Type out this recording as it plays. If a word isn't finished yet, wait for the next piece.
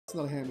It's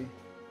not a hammy.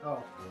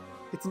 Oh.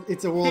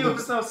 It's a world. He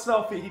was so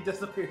stealthy, he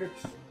disappeared.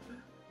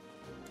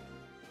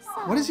 So,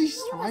 What is he?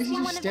 you Why is he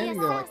must just be one standing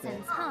of the there like that?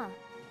 assassins, huh?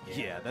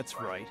 Yeah,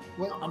 that's right.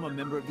 What? I'm a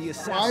member of the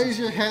Assassins. Why is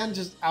your hand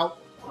just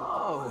out?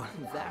 Oh,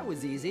 that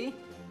was easy.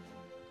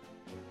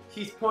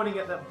 He's pointing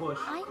at that bush.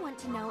 I want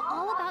to know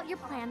all about your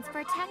plans for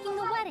attacking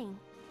the wedding.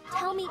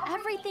 Tell me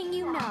everything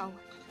you know.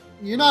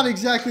 You're not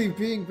exactly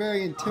being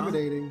very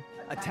intimidating.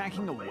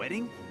 Attacking a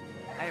wedding?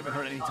 I haven't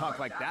heard any talk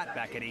like that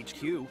back at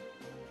HQ.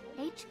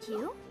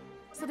 HQ?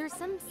 So there's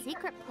some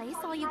secret place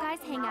all you guys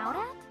hang out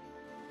at?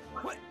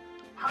 What?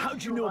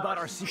 How'd you know about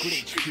our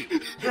secret HQ?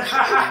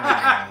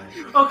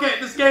 Okay,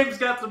 this game's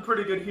got some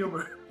pretty good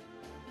humor.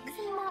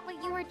 Isn't that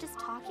what you were just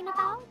talking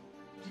about?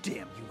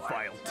 Damn you,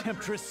 vile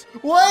temptress!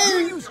 What? You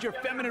used your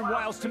feminine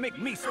wiles to make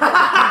me spill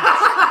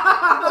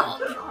But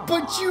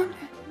you,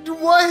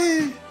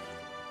 what?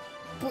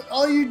 But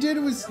all you did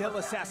was. They'll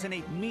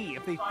assassinate me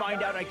if they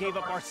find out I gave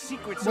up our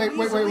secret so Wait.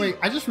 easily.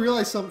 I just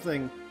realized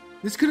something.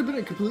 This could have been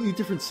a completely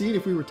different scene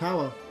if we were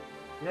Tawa.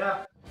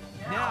 Yeah.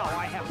 Now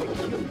I have to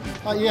kill you.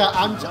 Yeah,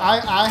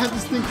 I have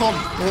this thing called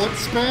bullet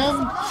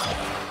spam.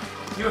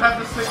 You have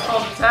this thing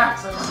called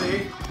attacks, I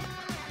see.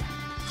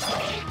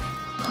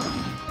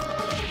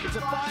 It's a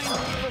fine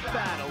naval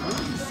battle,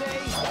 wouldn't you say?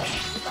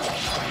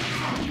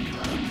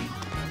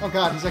 Oh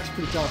god, he's actually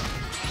pretty tough.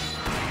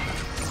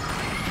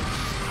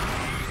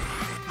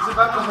 He's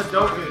about to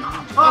Hadouken.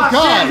 Oh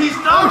god! Shit, he's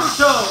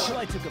Naruto! Well, I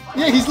took a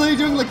Yeah, he's literally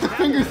doing like the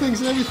finger things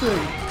and everything.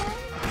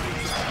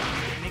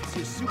 makes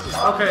you super.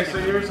 Okay, so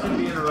yours can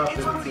be interrupted.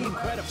 It's pretty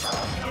incredible.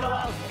 It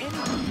allows any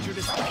creature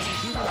to speak in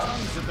human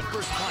tongues at the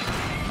first time.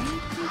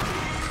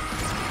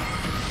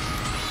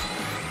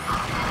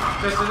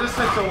 Okay, so this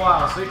takes a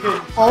while, so you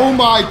can... Oh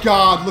my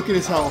god, look at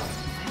his health.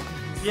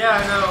 Yeah,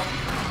 I know.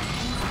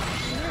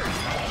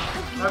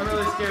 I'm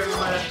really scared we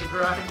might have to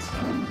grind.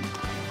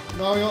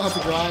 No, we don't have to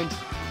grind.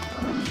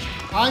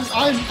 I'm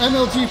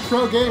MLG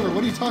Pro Gamer,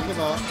 what are you talking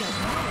about?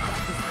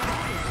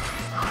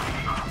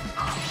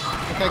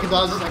 Okay, I can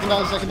dodge this, I can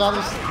dodge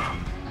this.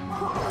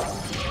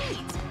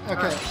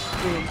 Okay,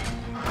 boom.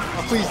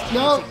 Oh, please,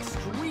 no!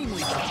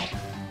 Extremely I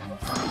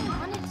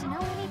wanted to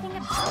know anything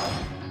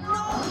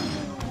about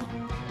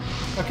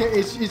it. Okay,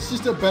 it's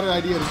just a better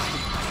idea to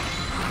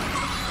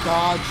just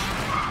dodge.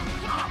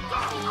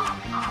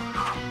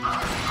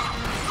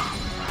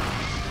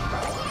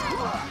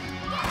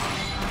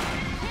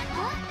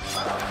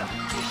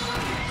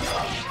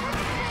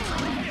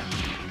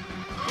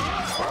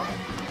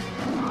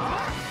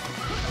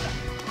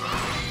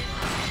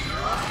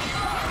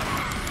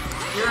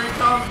 Here he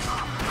comes!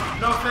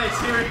 No face,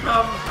 here he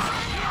comes!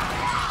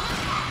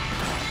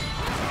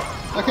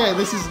 Okay,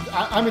 this is...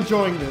 I'm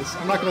enjoying this,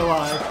 I'm not gonna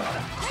lie.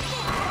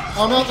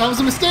 Oh no, that was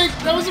a mistake!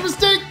 That was a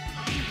mistake!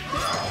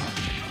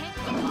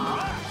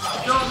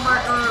 Don't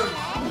macaroon!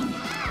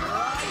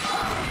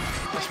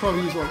 I should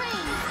probably use one.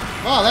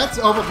 Wow, that's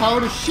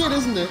overpowered as shit,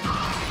 isn't it?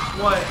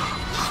 What?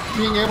 Just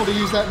being able to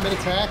use that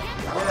mid-attack.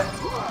 Yeah.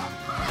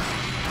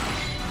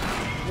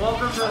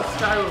 Welcome to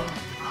Skyrim.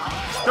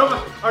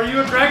 Are you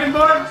a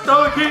Dragonborn?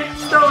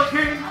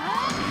 Stoic-King!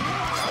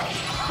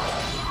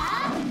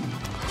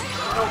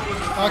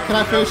 Can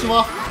I finish him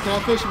off? Can I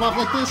finish him off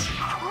like this?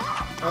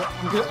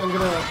 I'm gonna...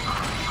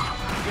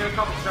 Get a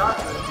couple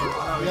shots at it. No,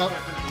 you Yep.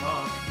 can't finish him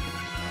off.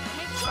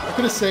 I'm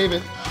gonna save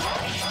it.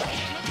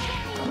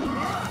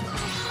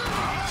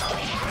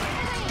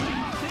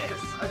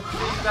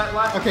 That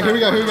last Okay, here we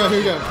go.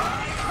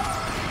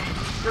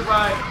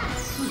 Goodbye.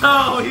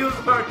 No, he was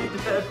already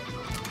dead.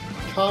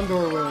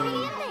 Condor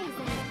wing.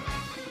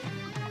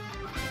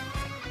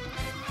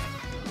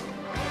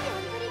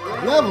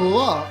 Amazing. Level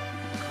up.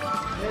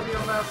 Maybe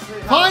I'm not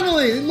saying.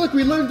 Finally! Look,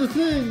 we learned the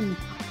thing.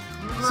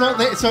 So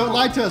it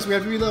lied to us. We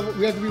have to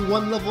be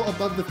one level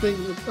above the thing,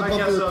 above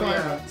guess the so, yeah.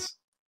 requirements.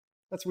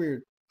 That's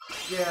weird.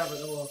 Yeah, but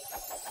oh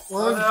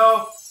We're,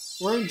 well.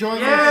 we're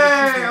enjoying.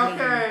 Yay!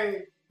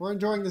 Okay. We're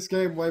enjoying this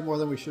game way more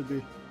than we should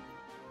be.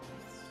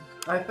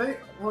 I think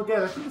we'll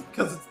get it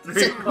because it's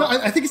 3 o'clock. No,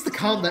 I think it's the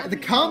combat. The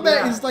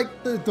combat Yeah. is like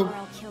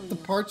the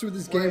parts where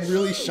this game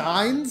really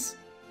shines.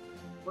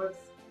 What's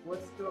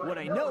going on? What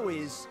I know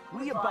is,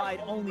 we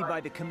abide only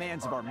by the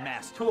commands of our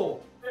master.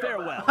 Cool.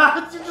 Farewell. How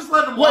did you just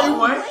let him walk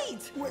away?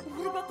 Wait!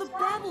 What about the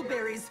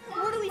babbleberries?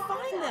 Where do we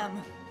find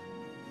them?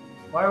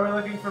 Why are we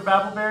looking for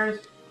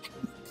babbleberries?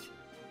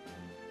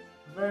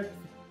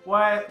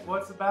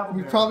 What's the babbleberry?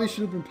 We probably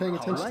should have been paying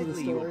How attention to the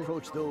lightly you story.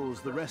 approach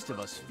those the rest of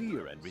us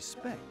fear and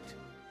respect.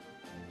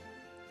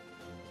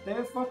 Stay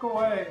the fuck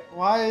away.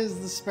 Why is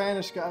the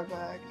Spanish guy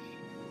back?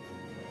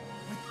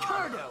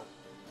 Ricardo!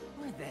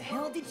 Where the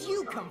hell did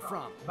you come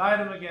from? Bite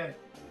him again.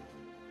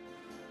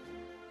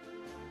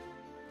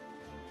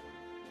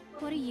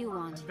 What do you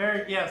want?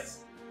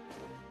 Yes.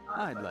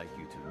 I'd like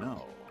you to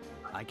know,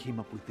 I came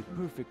up with the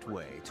perfect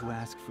way to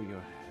ask for your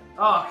hand.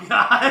 Oh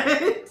god.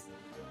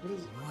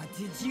 What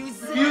did you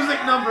say?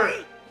 Music number.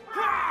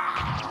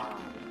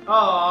 Aww.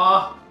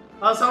 I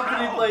was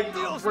hoping he'd like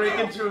break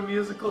into a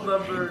musical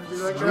number and be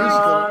like,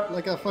 ah.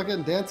 Like a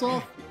fucking dance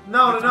off?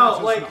 No,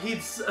 like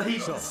he'd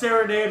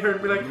serenade her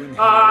and be like,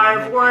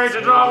 I've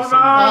waited all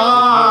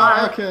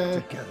night.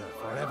 Okay. Together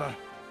forever.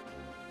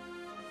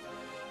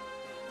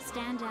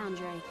 Stand down,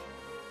 Drake.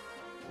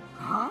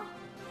 Huh?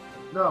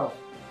 No.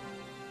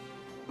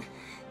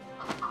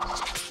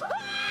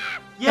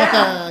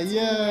 Yeah!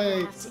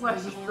 Yay!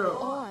 Smash his throat.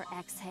 Or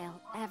exhale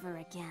ever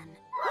again.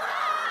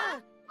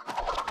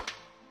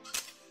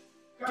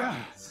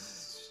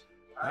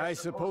 I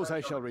suppose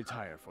I shall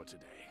retire for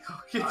today.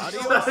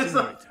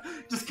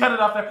 Just cut it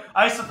off there.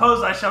 I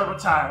suppose I shall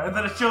retire. And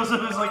then it shows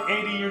him as like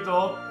 80 years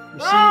old.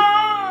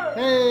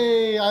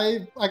 Hey,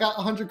 I got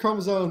 100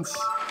 chromosomes.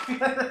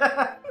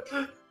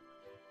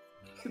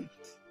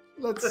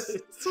 Let's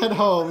head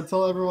home and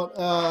tell everyone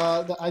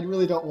that I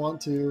really don't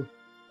want to.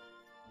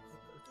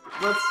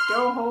 Let's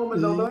go home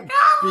and they'll be like,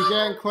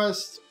 Began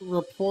quest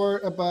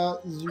report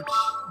about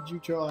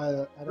Jucho. I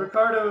don't.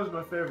 Ricardo is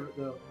my favorite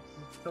though.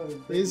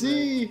 Is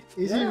he?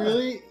 Is he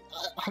really?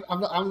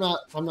 I'm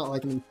not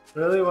liking him.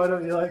 Really? Why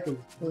don't you like him?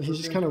 Well, he's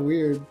just kind of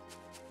weird.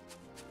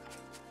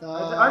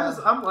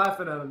 I'm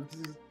laughing at him because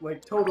he's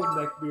like total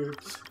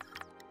neckbeard.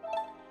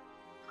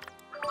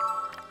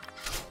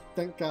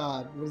 Thank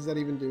God. What does that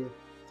even do?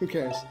 Who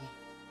cares?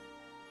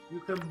 You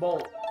can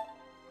bolt.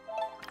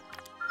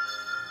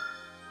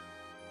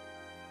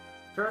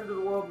 Turn to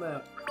the world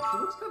map. She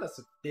looks kind of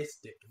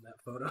sadistic in that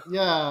photo.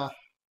 Yeah.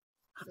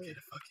 I'm gonna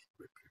fucking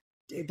rip her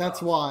dick That's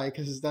off. why,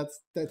 because that's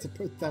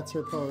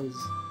her pose.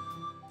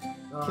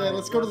 Okay, Alright,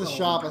 let's go to the that's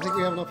all. shop. I think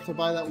we have enough to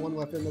buy that one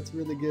weapon. That's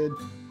really good.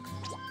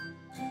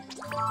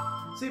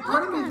 See,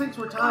 part of me thinks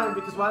we're timed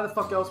because why the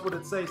fuck else would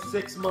it say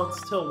 6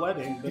 months till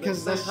wedding? But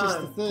Because at that's the same just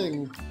time, the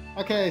thing.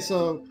 Okay,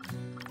 so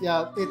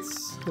yeah,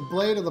 it's the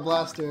blade or the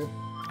blaster.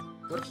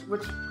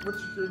 which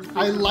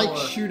I like more?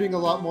 shooting a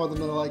lot more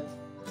than I like.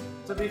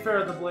 To be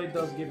fair, the blade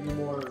does give you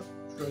more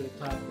straight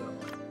attack though.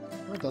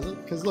 No, it doesn't.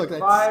 Because look,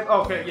 that's 5.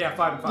 Okay, yeah,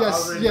 5 and 5. I was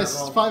yes, reading yes,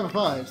 that wrong. 5 and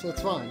 5, so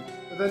it's fine.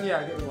 But then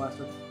yeah, get the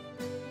blaster.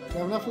 Do I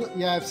have enough for that?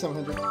 Yeah, I have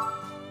 700.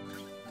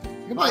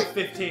 I can buy.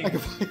 15. I can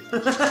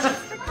buy.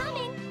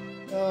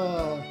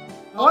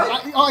 What?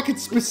 I could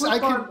I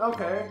could.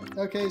 Okay.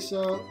 Okay,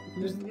 so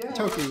here's Yeah,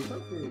 Toki.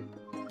 Toki.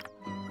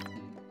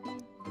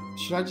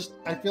 Should I just?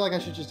 I feel like I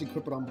should just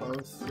equip it on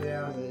both.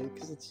 Yeah.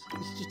 Because it's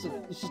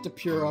just a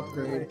pure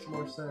upgrade. Makes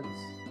more sense.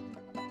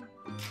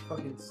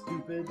 Fucking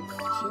stupid.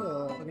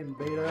 Sure. Fucking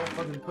beta.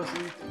 Fucking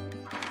pussy.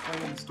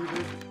 Fucking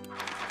stupid.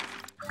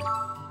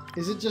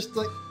 Is it just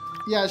like?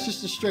 Yeah, it's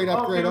just a straight Oh,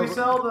 upgrade. can we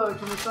sell the?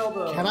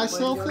 Can I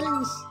sell gun?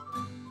 things?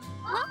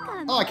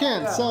 Welcome. Oh, I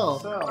can Yeah, sell.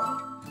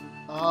 sell.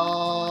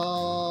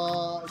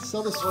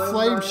 Sell this Flame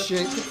flame gun.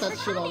 shit. Get that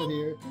shit out of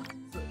here.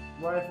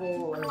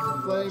 Rifle.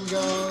 Flame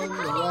gun,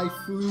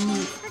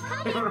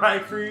 the rifle,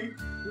 Rifle.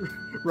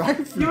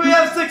 rifle. You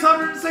have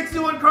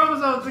 661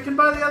 chromosomes. We can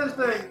buy the other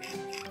thing.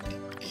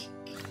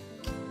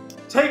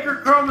 Take her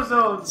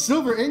chromosomes.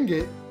 Silver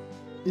ingot.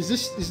 Is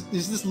this Is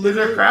there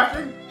literally?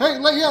 crafting? Hey,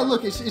 like, yeah,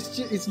 look,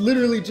 it's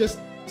literally just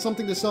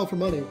something to sell for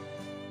money.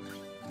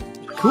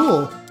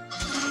 Cool.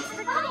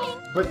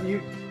 But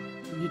you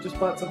just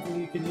bought something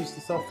you can use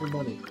to sell for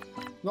money.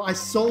 No, I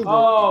sold it.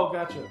 Oh,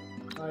 gotcha.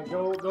 Alright,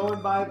 go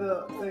and buy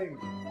the thing.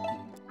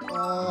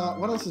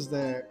 What else is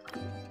there?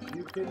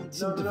 You can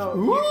Some no.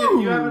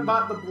 Ooh! You haven't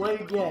bought the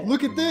blade yet.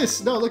 Look at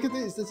this. No, look at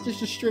this. It's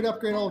just a straight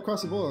upgrade all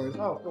across the board.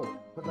 Oh, cool.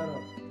 Put that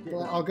up. Get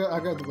Well, it. I'll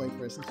grab the blade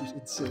first since you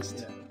insist.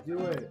 Yeah, do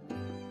it.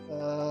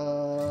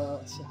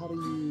 So how do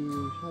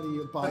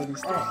you buy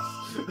these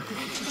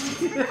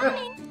things?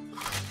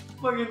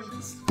 Fucking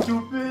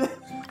stupid.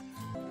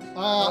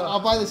 I'll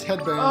buy this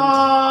headband.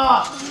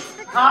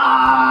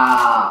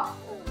 Ah!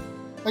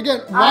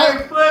 Again, I why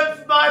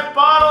flipped my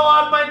bottle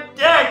on my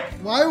dick!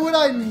 why would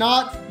I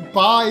not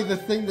buy the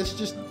thing that's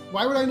just?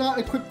 Why would I not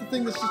equip the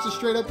thing that's just a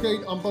straight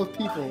upgrade on both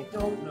people? I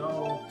don't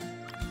know.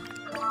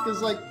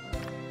 Because like,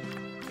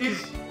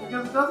 Because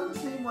it doesn't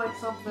seem like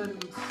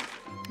something...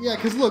 yeah,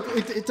 because look,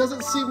 it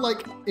doesn't seem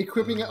like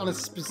equipping it on a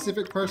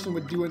specific person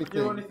would do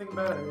anything. Do anything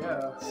better,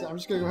 yeah. So I'm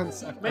just gonna go ahead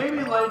and Maybe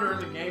later in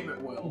the game it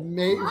will.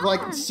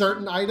 like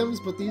certain items,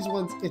 but these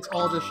ones, it's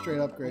all just straight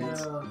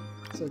upgrades. Yeah.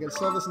 So I can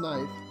sell this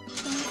knife,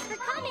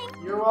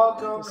 You're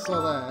welcome.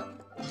 sell that.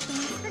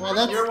 Wow,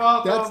 that's You're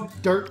welcome. that's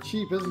dirt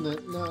cheap, isn't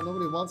it? No,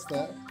 nobody wants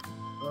that.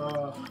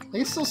 Uh, I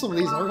can sell some of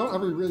these. I don't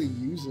ever really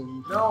use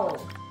them. no.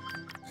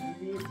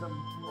 You need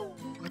them.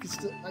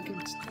 I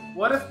can.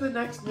 What if the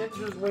next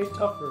ninja's way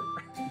tougher?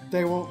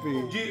 They won't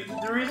be.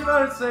 The reason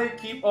I would say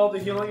keep all the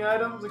healing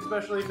items,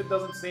 especially if it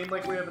doesn't seem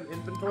like we have an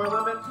inventory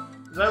limit,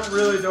 is I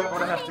really don't want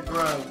to have to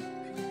grind.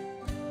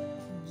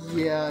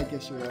 Yeah, I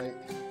guess you're right.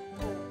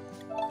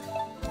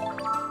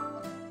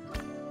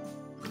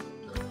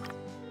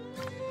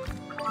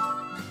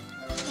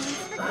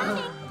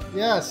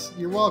 Yes,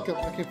 you're welcome.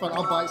 Okay, fine.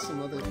 I'll buy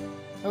some other.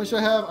 How much do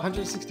I have?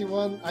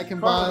 161. I can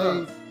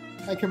buy.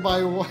 I can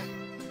buy one.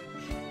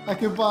 I'm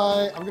gonna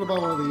buy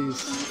one of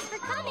these.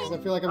 'Cause I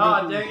feel like I'm.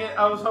 Ah, making... dang it!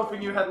 I was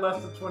hoping you had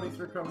less than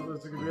 23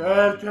 chromosomes. It could be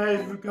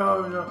okay for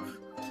chromosomes.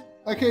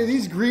 Okay,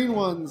 these green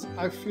ones.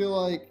 I feel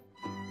like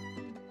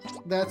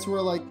that's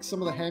where like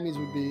some of the hammies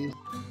would be.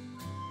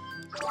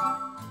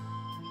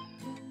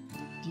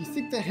 Do you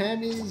think the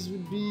Hammies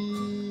would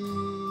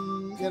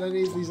be at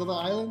any of these other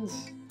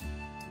islands?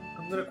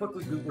 I'm gonna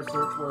quickly Google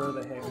search where are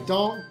the Hammies.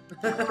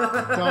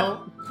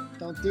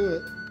 Don't do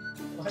it.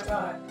 Why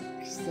not?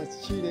 'Cause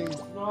that's cheating.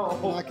 No.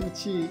 I'm not gonna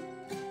cheat.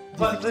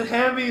 But the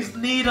Hammies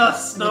need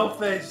us,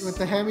 Snowface. Would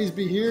the Hammies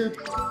be here?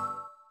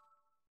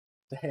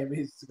 The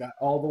Hammies got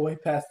all the way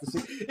past the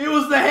sea. It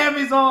was the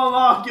Hammies all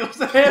along. It was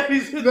the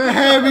Hammies. The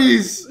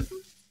Hammies.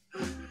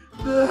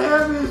 The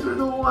Hammies were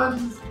the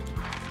ones.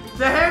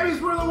 The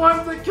Hammies were the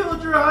ones that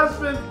killed your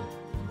husband.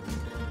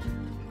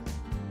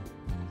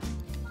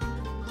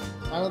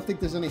 I don't think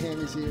there's any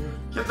Hammies here.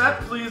 Can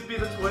that please be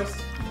the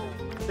twist?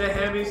 The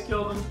Hammies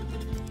killed him.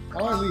 How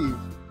do I leave?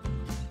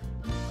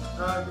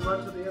 You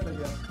run to the end, I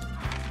guess.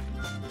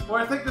 Or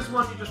I think this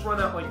one you just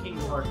run out like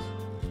Kingdom Hearts.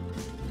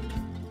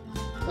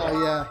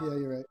 Oh yeah,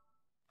 you're right.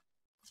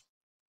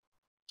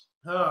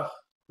 Ugh,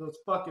 those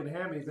fucking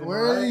Hammies.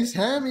 Where are these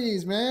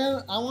Hammies,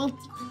 man? I want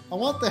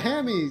the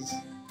Hammies.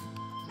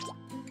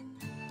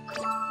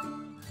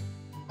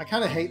 I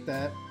kind of hate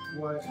that.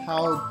 What?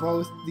 How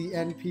both the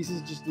end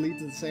pieces just lead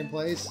to the same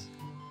place.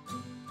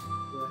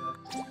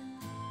 Yeah.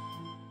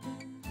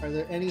 Are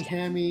there any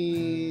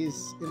Hammies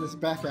in this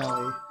back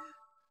alley?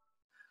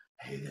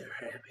 Hey there,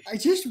 Hammies. I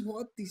just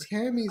want these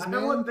Hammies,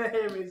 man. I want the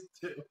Hammies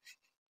too.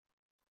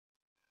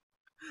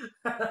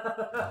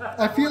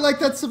 I feel like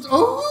that's some.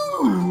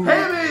 Oh!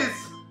 Hammies!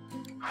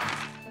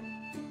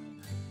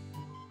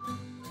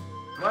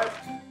 What?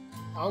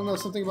 I don't know,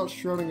 something about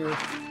Schrodinger.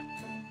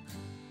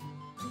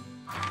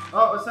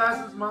 Oh,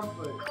 Assassin's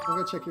Monthly. I'm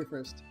gonna check here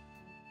first.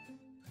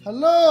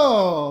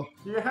 Hello!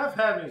 Do you have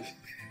Hammies?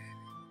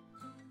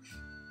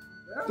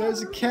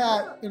 There's a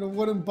cat in a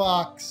wooden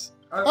box.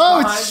 Oh,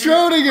 it's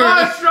Schrodinger!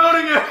 Ah,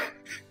 Schrodinger!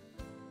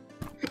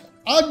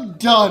 I'm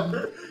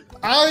done.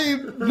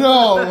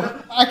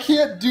 No, I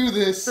can't do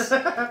this.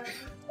 Oh,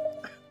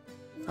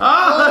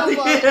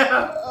 my-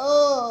 yeah!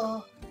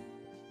 Oh.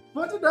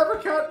 Put another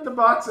cat in the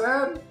box,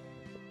 Ed.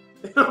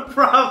 It'll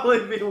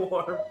probably be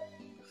warm.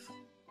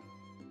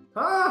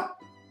 Huh?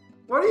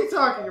 What are you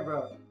talking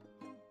about?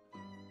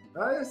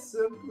 I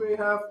simply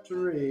have to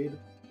read.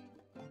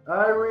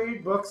 I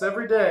read books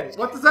every day.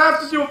 What does that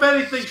have to do with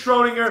anything,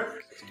 Schrodinger?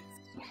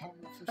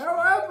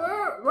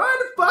 However, why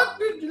the fuck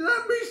did you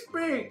let me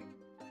speak?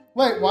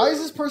 Wait, why is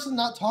this person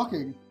not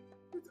talking?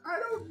 I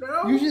don't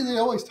know. Usually they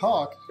always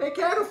talk. They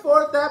can't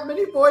afford that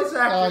many voice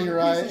actors. Oh, you're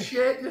you piece right. of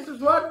shit. This is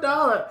 $1.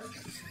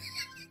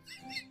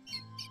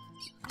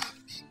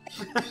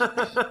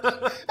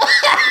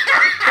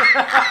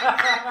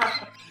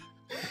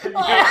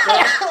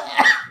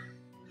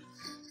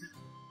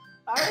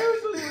 I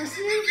usually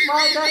receive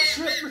my next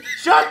shipment.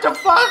 Shut the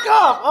fuck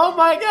up! Oh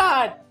my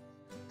god!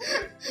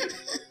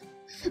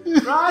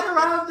 Right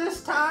around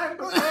this time,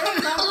 but they're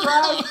not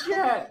arrived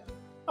yet.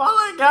 All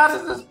I got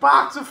is this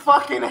box of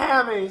fucking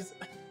Hammies.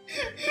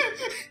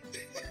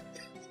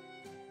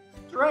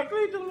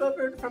 Directly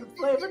delivered from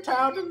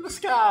Flavortown in the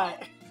sky.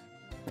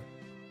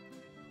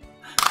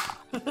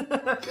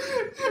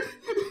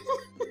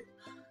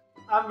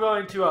 I'm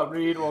going to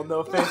read while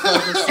No Face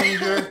has a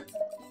seizure.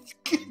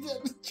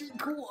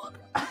 Drink water.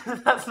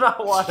 That's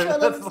not water, Shut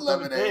up, that's it's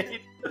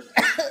lemonade.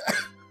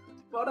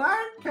 But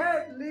I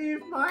can't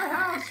leave my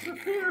house for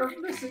fear of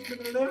missing the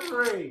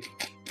delivery.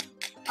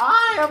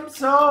 I am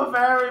so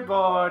very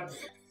bored.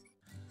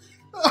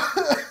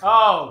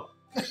 Oh,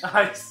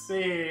 I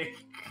see.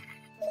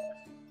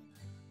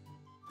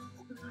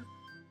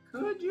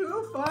 Could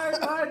you find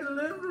my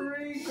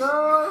delivery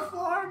girl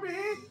for me?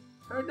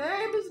 Her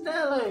name is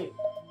Nellie.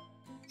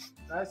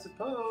 I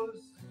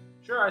suppose.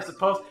 Sure, I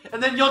suppose.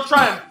 And then you'll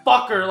try and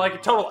fuck her like a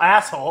total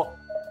asshole.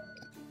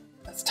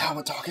 That's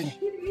Tama talking.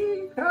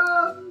 She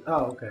comes.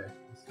 Oh, okay.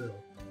 Still.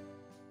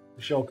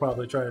 She'll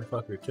probably try and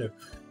fuck her too.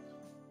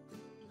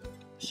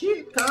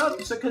 She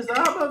comes to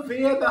Kazama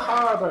via the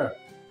harbor.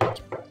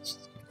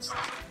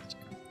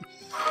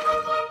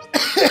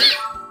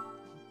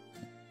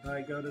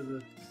 I go to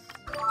the.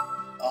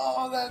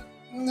 Oh, that.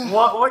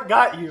 What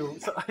got you?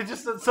 So I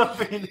just said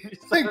something.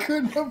 I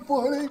couldn't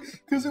afford it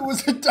because it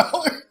was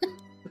 $1.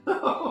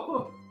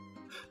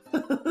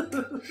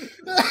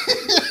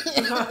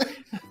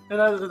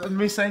 And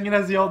me saying it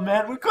as the old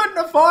man, we couldn't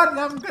afford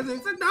them because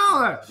it's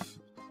 $1.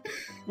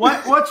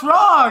 What's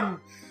wrong?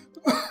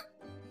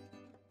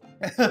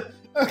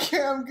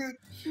 Okay, I'm good.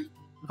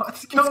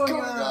 What's going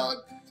on?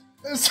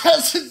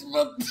 Assassin's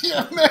Monthly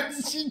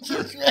Magazine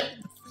just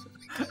read.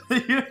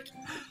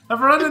 I've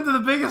run into the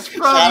biggest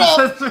Shut problem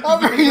up! since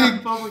I'm the beginning reading.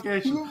 of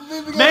publication.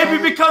 Maybe Maybe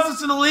because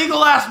it's an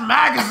illegal ass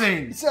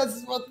magazine.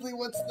 Assassin's Monthly,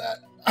 what's that?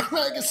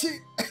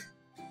 Magazine.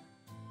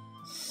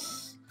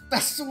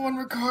 That's the one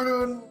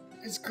Ricardo and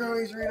his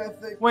cronies read, I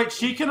think. Wait,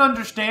 she can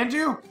understand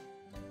you?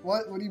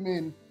 What? What do you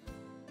mean?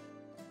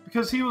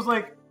 Because he was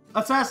like,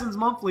 Assassin's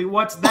Monthly,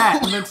 what's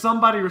that? And then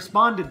somebody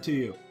responded to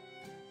you.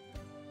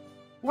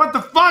 What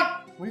the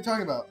fuck? What are you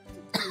talking about?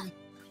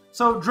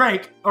 So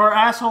Drake, our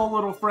asshole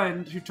little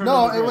friend who turned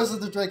No, into it Drake.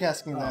 wasn't the Drake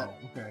asking that.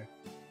 Oh, okay.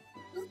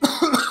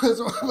 It's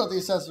about the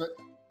assessment.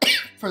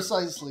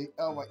 Precisely.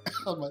 Oh my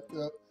god, my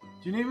throat.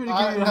 Do you need me to give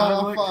you a No,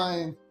 I'm Heimlich?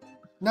 fine.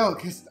 No,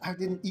 because I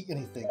didn't eat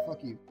anything.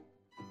 Fuck you.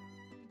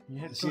 You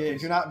had See, if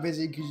cookies. you're not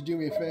busy, could you do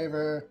me a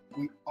favor?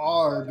 We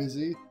are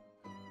busy.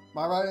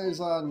 My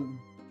writer's on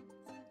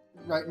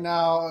right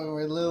now, and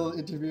we're a little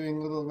interviewing,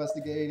 a little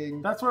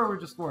investigating. That's where we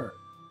just were.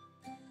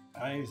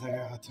 I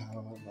got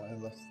I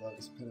left out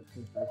this pen and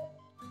paper.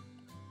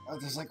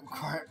 There's like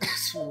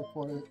requirements to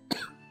report it.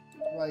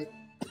 Right.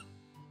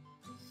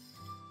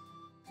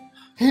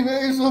 He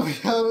may as well be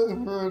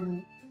out for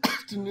an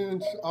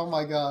afternoon. Oh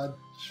my god.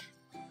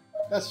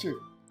 That's true.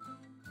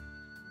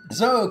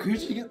 So, could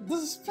you get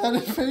this pen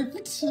and paper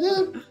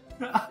too?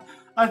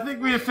 I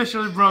think we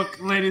officially broke,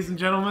 ladies and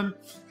gentlemen.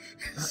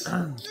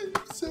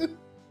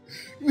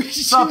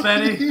 What's up,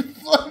 Eddie? Be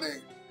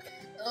funny.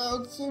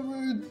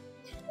 Somewhere in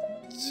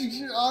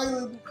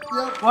Island.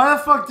 Yep. Why the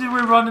fuck did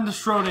we run into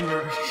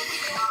Schrodinger?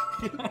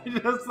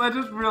 I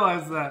just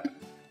realized that.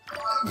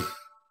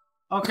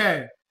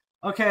 Okay.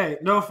 Okay,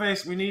 No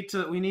Face, we need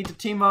to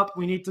team up,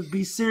 we need to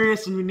be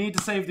serious, and we need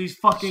to save these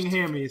fucking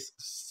hammies.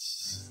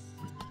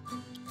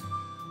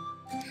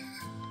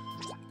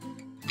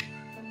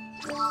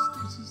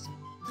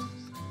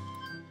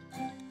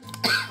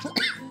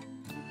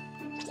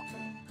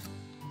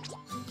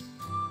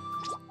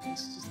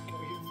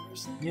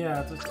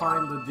 Yeah, just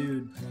find the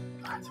dude.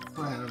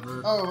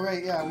 Whatever. Oh,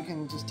 right, yeah, we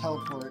can just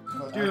teleport.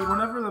 But, Dude,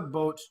 whenever the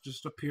boats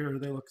just appear,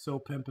 they look so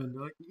pimpin'.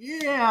 They're like,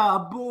 yeah,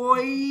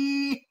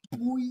 boy!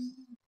 Boy.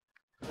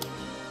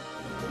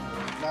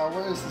 Now,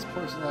 where is this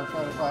person I'm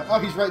trying to find? Oh,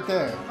 he's right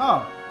there.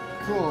 Oh,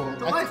 Cool.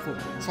 delightful.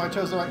 So I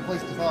chose the right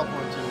place to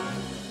teleport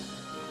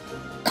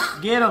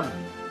to. Get him!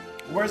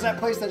 Where's that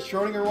place that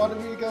Schrodinger wanted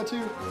me to go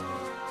to?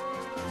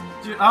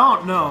 Dude, I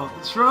don't know.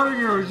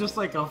 Schrodinger was just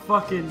like a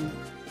fucking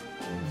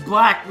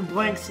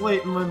blank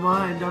slate in my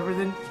mind.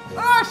 Everything.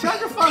 Ah, shut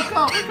the fuck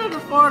up! We couldn't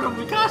afford them.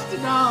 We cost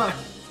 $1.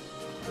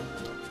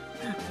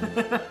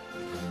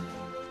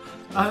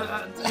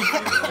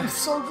 I'm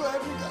so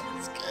glad we got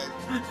this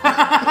game.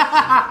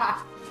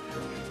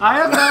 I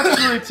am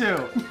actually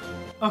too.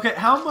 Okay,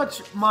 how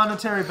much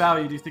monetary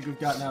value do you think we've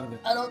gotten out of it?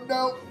 I don't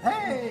know.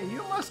 Hey,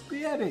 you must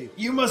be Eddie.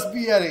 You must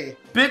be Eddie.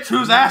 Bitch,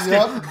 who's asking?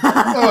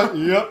 Yep.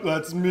 Yep,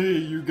 that's me.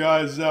 You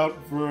guys out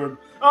for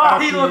Oh,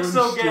 he looks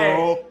so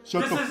gay.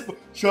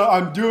 Shut.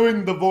 I'm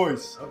doing the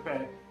voice.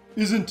 Okay.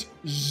 Isn't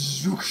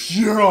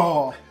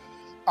Zuxia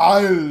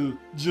I'll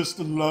just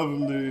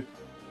lovely?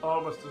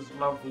 Almost as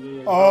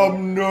lovely.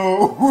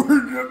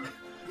 No.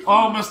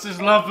 Almost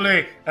as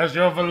lovely as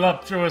your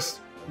voluptuous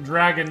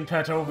dragon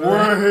pet over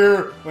We're there.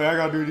 here. Wait, I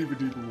gotta do an even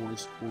deeper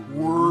voice.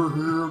 We're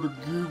here to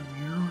give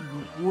you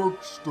your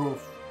work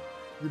stuff.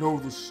 You know,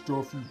 the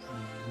stuff you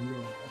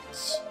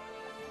forgot.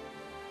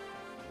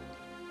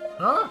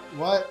 Huh?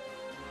 What?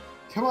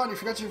 Come on, you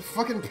forgot your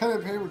fucking pen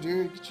and paper,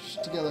 dude. Get your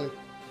shit together.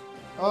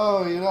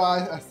 Oh, you know,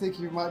 I think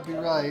you might be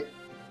right.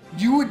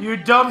 You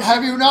dumb.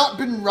 Have you not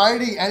been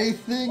writing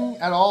anything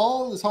at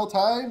all this whole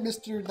time,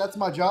 Mr. That's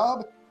My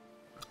Job?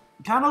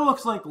 Kind of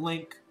looks like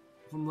Link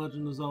from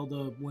Legend of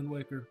Zelda Wind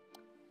Waker.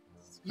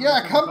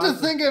 Yeah, come to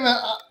think of it,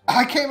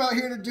 I came out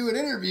here to do an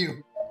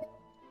interview.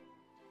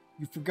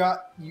 You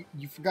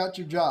forgot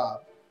your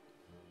job.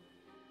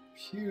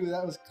 Phew,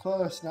 that was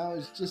close. Now I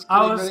was just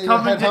I was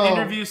coming to home.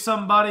 interview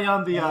somebody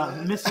on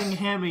the missing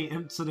hammy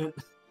incident.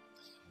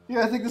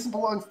 Yeah, I think this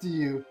belongs to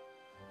you.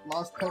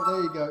 Lost pet.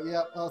 There you go.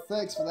 Yep. Oh,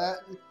 thanks for that.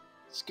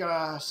 Just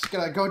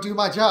gonna go do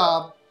my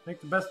job.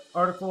 Make the best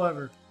article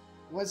ever.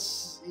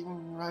 What's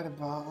even right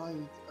about?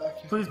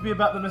 Okay. Please be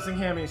about the missing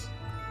hammies.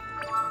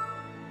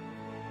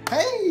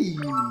 Hey!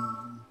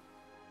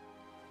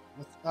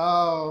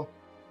 Oh,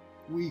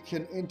 we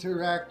can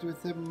interact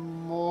with him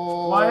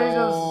more. Why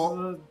does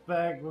the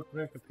bag look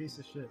like a piece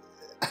of shit?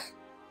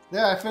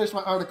 There, I finished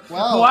my article.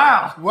 Well,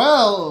 Wow!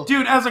 Well,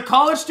 Dude, as a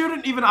college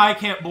student, even I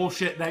can't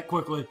bullshit that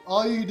quickly.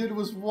 all you did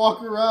was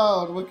walk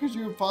around. What could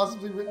you have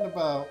possibly written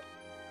about?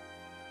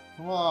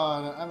 Come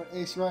on, I'm an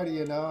ace writer,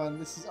 you know, and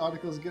this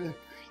article's gonna...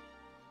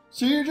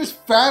 So you're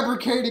just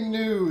fabricating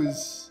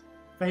news.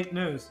 Fake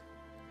news.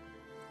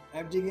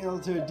 I'm digging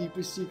into her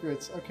deepest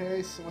secrets.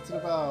 Okay, so what's it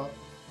about?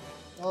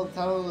 Well, the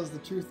title is The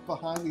Truth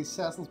Behind the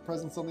Assassin's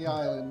Presence on the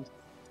Island.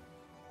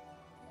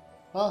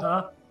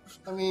 Huh?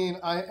 I mean,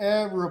 I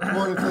am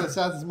reporting for the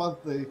Assassin's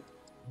Monthly.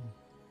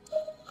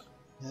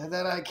 And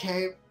then it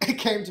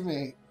came to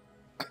me.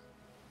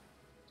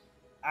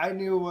 I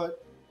knew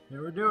what They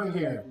were doing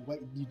here. What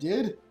you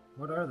did?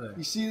 What are they?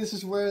 You see, this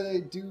is where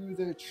they do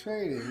their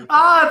trading.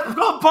 Ah, it's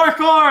called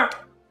parkour!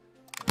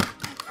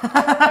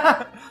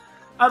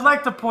 I'd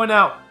like to point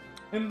out,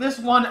 in this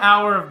 1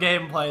 hour of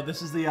gameplay,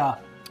 this is the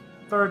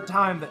third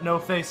time that No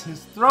Face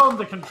has thrown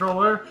the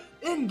controller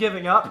in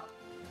giving up.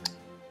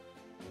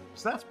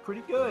 So that's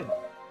pretty good.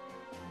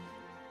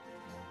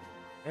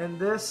 And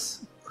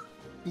this...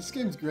 This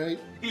game's great.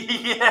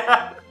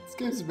 yeah! This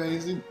game's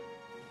amazing.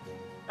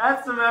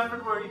 That's the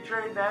method where you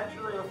trade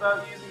naturally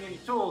without using any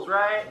tools,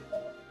 right?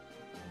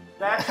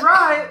 That's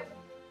right!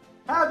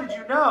 How did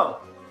you know?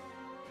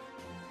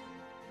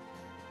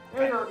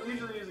 They don't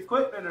usually use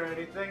equipment or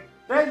anything.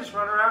 They just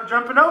run around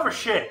jumping over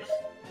shit.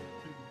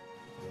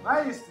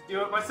 I used to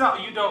do it myself.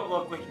 You don't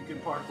look like you can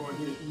parkour,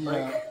 dude. Yeah.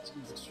 Like,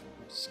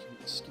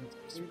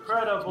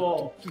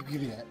 incredible. Give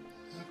me that.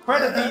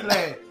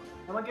 Incredibile.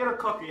 I'm gonna get a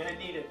cookie. I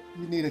need it.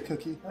 You need a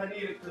cookie. I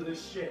need it for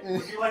this shit.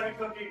 Would you like a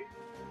cookie?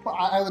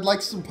 I would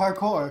like some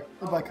parkour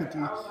with my cookie.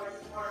 I would like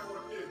some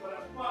parkour too, but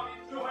I'm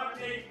fucking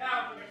 280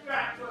 pounds and a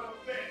fat son of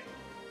a bitch.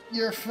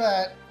 You're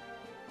fat.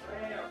 I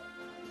am.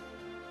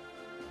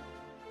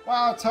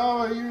 Wow,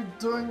 Toa, you're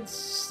doing the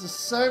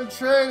same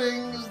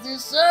training as the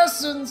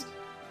assassins.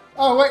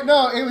 Oh, wait,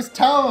 no, it was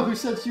Toa who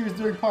said she was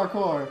doing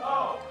parkour.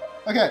 Oh.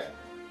 Okay.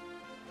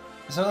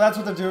 So that's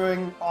what they're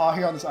doing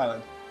here on this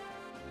island.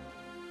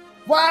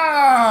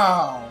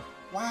 Wow!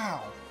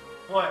 Wow.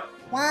 What?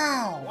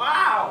 Wow!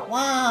 Wow.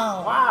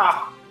 Wow!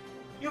 Wow.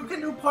 You can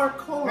do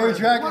parkour. Your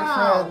dragon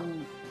Wow.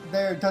 friend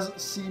there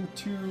doesn't seem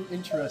too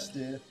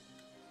interested.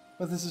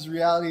 But this is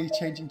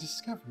reality-changing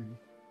discovery.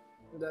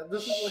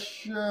 This is like...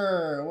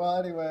 Sure. Well,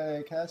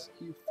 anyway, can I ask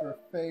you for a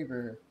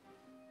favor?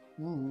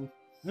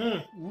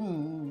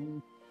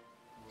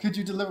 Could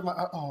you deliver my...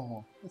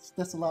 Oh,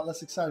 that's a lot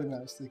less exciting than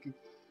I was thinking.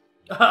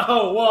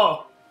 Oh,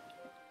 whoa.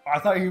 I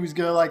thought he was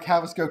gonna like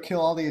have us go kill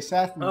all the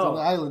assassins on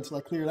the island till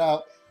I cleared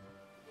out.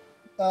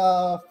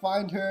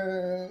 Find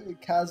her,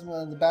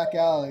 Kazuma, in the back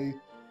alley.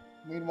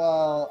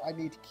 Meanwhile, I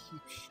need to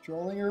keep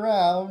strolling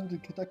around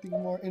and conducting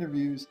more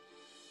interviews.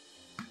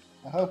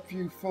 I hope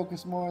you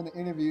focus more on the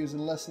interviews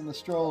and less on the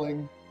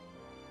strolling.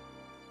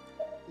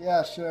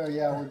 Yeah, sure.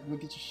 Yeah, we'll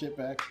get your shit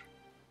back.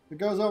 If it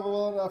goes over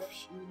well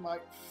enough, you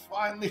might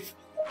finally.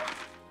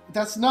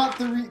 That's not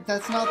the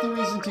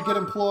reason to get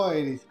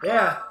employed.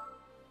 Yeah.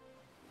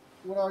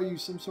 What are you,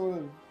 some sort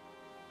of...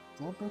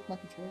 Don't break my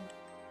control.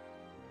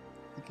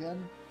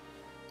 Again?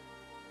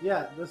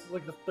 Yeah, this is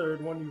like the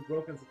third one you've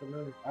broken since the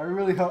movie. I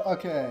really hope...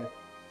 Okay.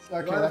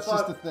 Okay, Why the that's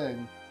just fuck? a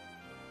thing.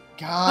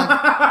 God.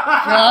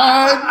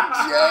 God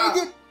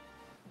dang it!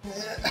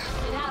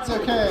 It's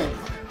okay.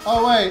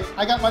 Oh, wait.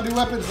 I got my new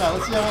weapons now.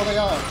 Let's see how well they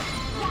are.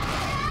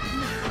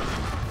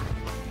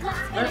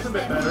 That's a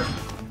bit better.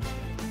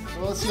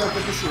 Well, let's see how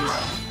good this is.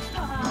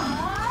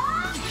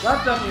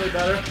 That's definitely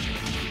better.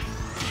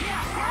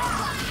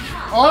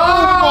 Oh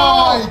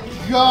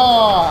my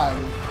god!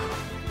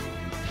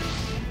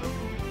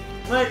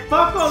 Like,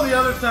 fuck all the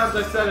other times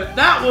I said it.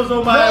 That was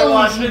Omae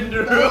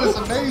Washington. That was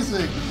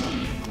amazing.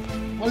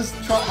 What is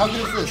how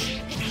good is this?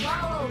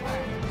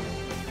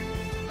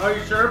 Are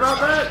you sure about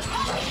that?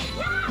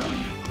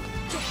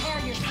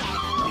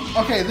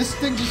 Okay, this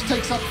thing just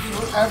takes up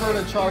forever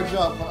to charge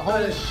up. But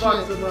holy It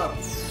fucks shit! them up.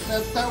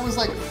 That was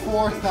like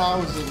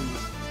 4,000.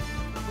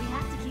 We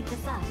have to keep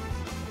this up.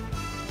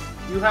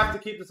 You have to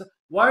keep this.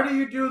 Why do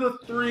you do the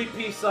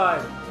 3P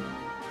side?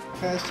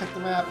 Okay, let's check the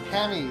map.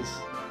 Hammies.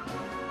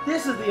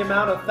 This is the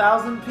amount of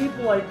 1,000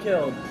 people I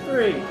killed.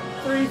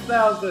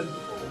 3,000.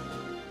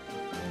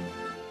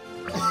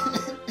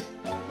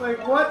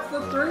 Like, what's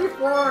the 3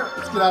 for?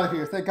 Let's get out of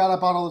here. Thank God I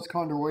bought all those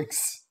condor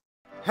wings.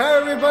 Hey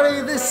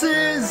everybody, this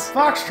is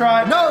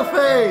Foxtrot. No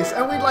Face,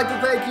 and we'd like to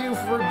thank you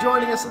for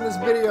joining us in this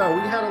video.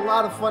 We had a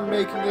lot of fun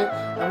making it,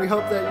 and we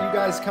hope that you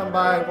guys come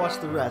by and watch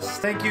the rest.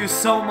 Thank you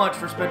so much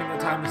for spending the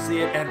time to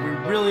see it, and we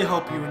really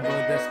hope you enjoyed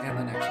this and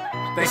the next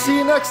one. Thank you. See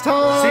you next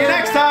time! See you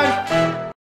next time!